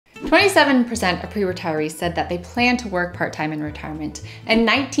27% of pre-retirees said that they plan to work part-time in retirement, and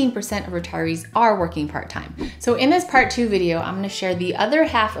 19% of retirees are working part-time. So in this part 2 video, I'm going to share the other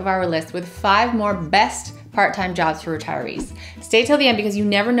half of our list with 5 more best part-time jobs for retirees. Stay till the end because you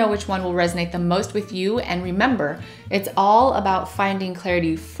never know which one will resonate the most with you, and remember, it's all about finding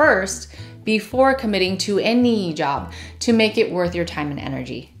clarity first before committing to any job to make it worth your time and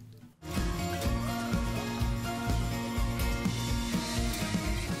energy.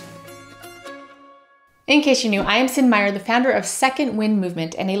 In case you knew, I am Cyn Meyer, the founder of Second Wind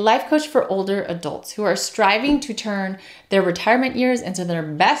Movement and a life coach for older adults who are striving to turn their retirement years into their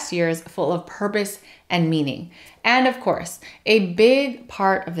best years full of purpose and meaning. And of course, a big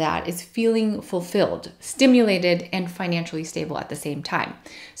part of that is feeling fulfilled, stimulated, and financially stable at the same time.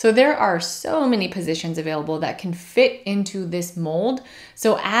 So there are so many positions available that can fit into this mold.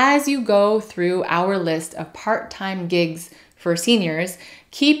 So as you go through our list of part-time gigs for seniors,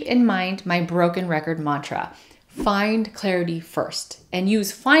 keep in mind my broken record mantra: find clarity first, and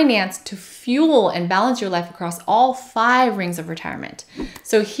use finance to fuel and balance your life across all 5 rings of retirement.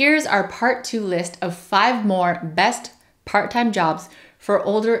 So here's our part 2 list of 5 more best part-time jobs for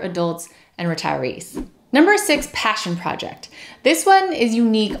older adults and retirees. Number 6, passion project. This one is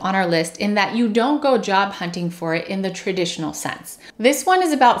unique on our list in that you don't go job hunting for it in the traditional sense. This one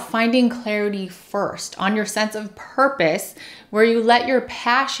is about finding clarity first on your sense of purpose, where you let your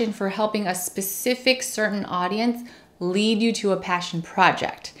passion for helping a specific certain audience lead you to a passion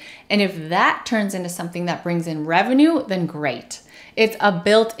project. And if that turns into something that brings in revenue, then great. It's a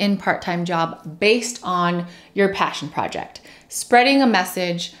built-in part-time job based on your passion project, spreading a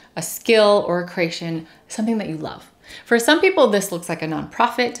message, a skill, or a creation, something that you love. For some people, this looks like a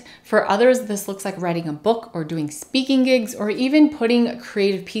nonprofit. For others, this looks like writing a book or doing speaking gigs, or even putting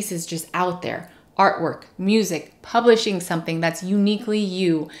creative pieces just out there. Artwork, music, publishing something that's uniquely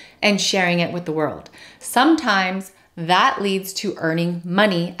you and sharing it with the world. Sometimes that leads to earning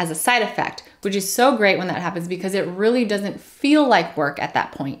money as a side effect, which is so great when that happens because it really doesn't feel like work at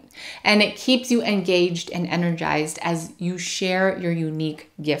that point. And it keeps you engaged and energized as you share your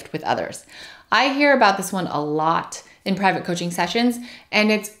unique gift with others. I hear about this one a lot in private coaching sessions,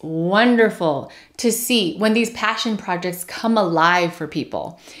 and it's wonderful to see when these passion projects come alive for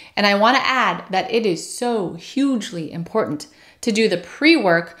people. And I want to add that it is so hugely important to do the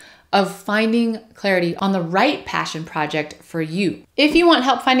pre-work of finding clarity on the right passion project for you. If you want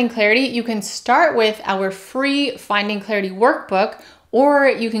help finding clarity, you can start with our free Finding Clarity workbook, or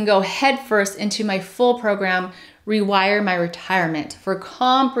you can go headfirst into my full program, Rewire My Retirement, for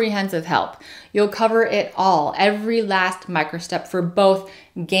comprehensive help. You'll cover it all, every last micro step for both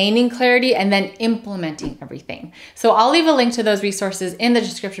gaining clarity and then implementing everything. So I'll leave a link to those resources in the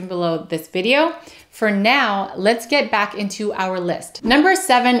description below this video. For now, let's get back into our list. Number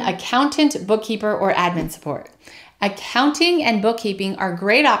 7, accountant, bookkeeper, or admin support. Accounting and bookkeeping are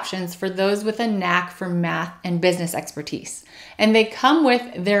great options for those with a knack for math and business expertise, and they come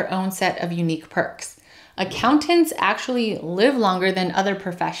with their own set of unique perks. Accountants actually live longer than other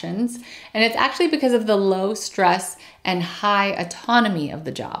professions, and it's actually because of the low stress and high autonomy of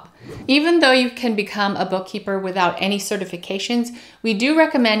the job. Even though you can become a bookkeeper without any certifications, we do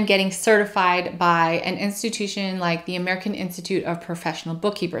recommend getting certified by an institution like the American Institute of Professional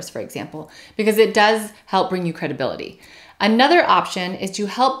Bookkeepers, for example, because it does help bring you credibility. Another option is to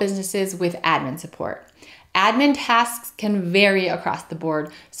help businesses with admin support. Admin tasks can vary across the board,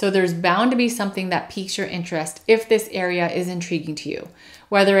 so there's bound to be something that piques your interest if this area is intriguing to you.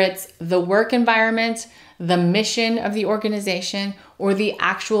 Whether it's the work environment, the mission of the organization, or the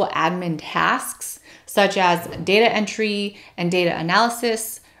actual admin tasks, such as data entry and data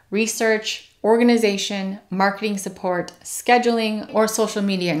analysis, research, organization, marketing support, scheduling, or social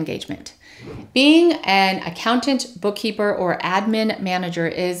media engagement. Being an accountant, bookkeeper, or admin manager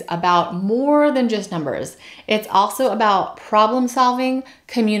is about more than just numbers. It's also about problem solving,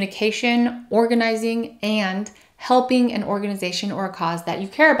 communication, organizing, and helping an organization or a cause that you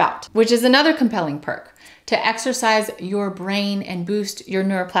care about, which is another compelling perk: to exercise your brain and boost your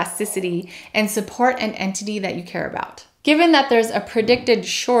neuroplasticity and support an entity that you care about. Given that there's a predicted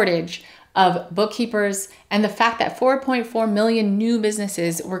shortage of bookkeepers and the fact that 4.4 million new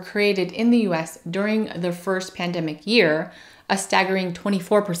businesses were created in the US during the first pandemic year, a staggering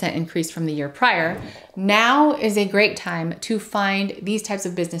 24% increase from the year prior, now is a great time to find these types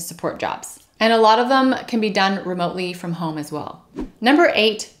of business support jobs. And a lot of them can be done remotely from home as well. Number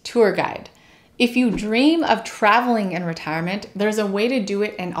 8, tour guide. If you dream of traveling in retirement, there's a way to do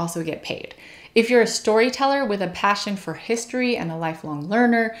it and also get paid. If you're a storyteller with a passion for history and a lifelong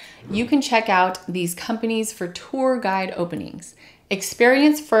learner, you can check out these companies for tour guide openings.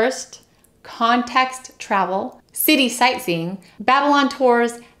 experience first, context travel, city sightseeing, Babylon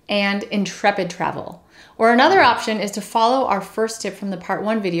tours, and intrepid travel. Or another option is to follow our first tip from the part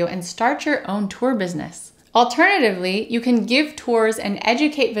 1 video and start your own tour business. Alternatively, you can give tours and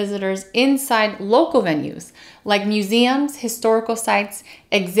educate visitors inside local venues like museums, historical sites,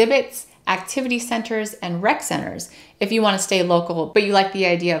 exhibits, activity centers, and rec centers if you want to stay local, but you like the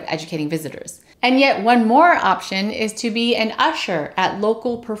idea of educating visitors. And yet one more option is to be an usher at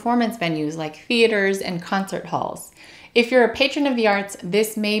local performance venues like theaters and concert halls. If you're a patron of the arts,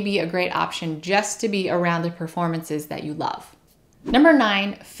 this may be a great option just to be around the performances that you love. Number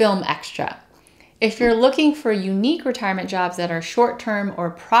 9, film extra. If you're looking for unique retirement jobs that are short-term or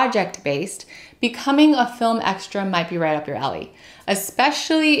project-based, becoming a film extra might be right up your alley,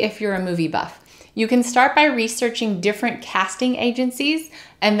 especially if you're a movie buff. You can start by researching different casting agencies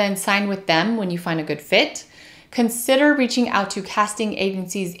and then sign with them when you find a good fit. Consider reaching out to casting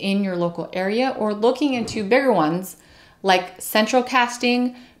agencies in your local area or looking into bigger ones like Central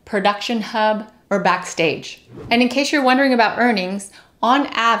Casting, Production Hub, or Backstage. And in case you're wondering about earnings, on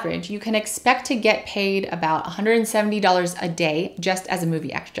average, you can expect to get paid about $170 a day just as a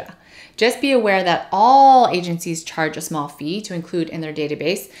movie extra. Just be aware that all agencies charge a small fee to include in their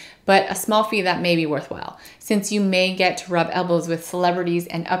database, but a small fee that may be worthwhile, since you may get to rub elbows with celebrities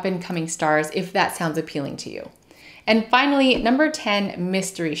and up-and-coming stars if that sounds appealing to you. And finally, number 10,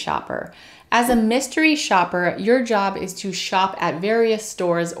 mystery shopper. As a mystery shopper, your job is to shop at various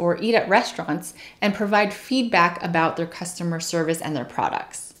stores or eat at restaurants and provide feedback about their customer service and their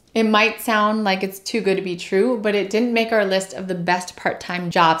products. It might sound like it's too good to be true, but it didn't make our list of the best part-time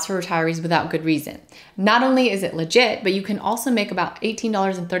jobs for retirees without good reason. Not only is it legit, but you can also make about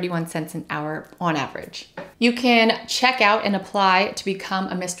 $18.31 an hour on average. You can check out and apply to become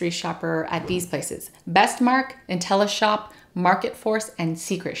a mystery shopper at these places: Bestmark, IntelliShop, MarketForce, and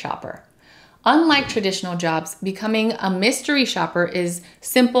Secret Shopper. Unlike traditional jobs, becoming a mystery shopper is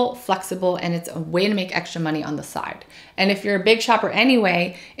simple, flexible, and it's a way to make extra money on the side. And if you're a big shopper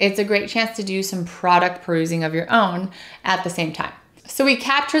anyway, it's a great chance to do some product perusing of your own at the same time. So we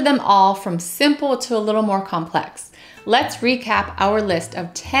captured them all from simple to a little more complex. Let's recap our list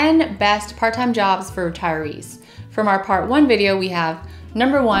of 10 best part-time jobs for retirees. From our part 1 video, we have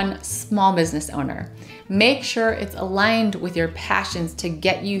number 1, small business owner. Make sure it's aligned with your passions to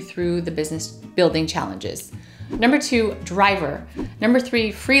get you through the business building challenges. Number 2, driver. Number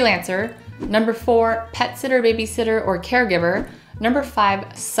 3, freelancer. Number 4, pet sitter, babysitter, or caregiver. Number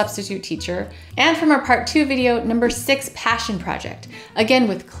 5, substitute teacher. And from our part 2 video, number 6, passion project. Again,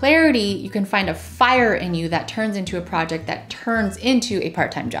 with clarity, you can find a fire in you that turns into a project that turns into a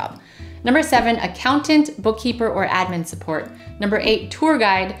part-time job. Number 7, accountant, bookkeeper, or admin support. Number 8, tour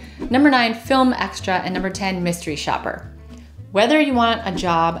guide. Number 9, film extra. And number 10, mystery shopper. Whether you want a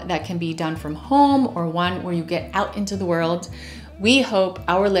job that can be done from home or one where you get out into the world, we hope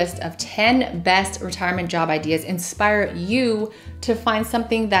our list of 10 best retirement job ideas inspire you to find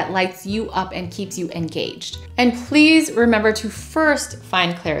something that lights you up and keeps you engaged. And please remember to first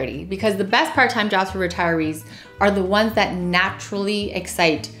find clarity, because the best part-time jobs for retirees are the ones that naturally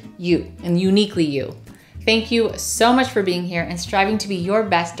excite you and uniquely you. Thank you so much for being here and striving to be your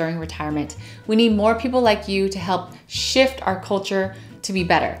best during retirement. We need more people like you to help shift our culture to be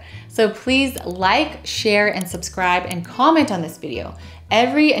better. So please like, share, and subscribe and comment on this video.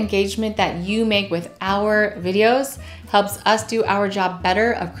 Every engagement that you make with our videos helps us do our job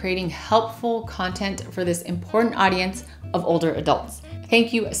better of creating helpful content for this important audience of older adults.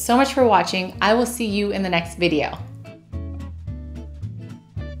 Thank you so much for watching. I will see you in the next video.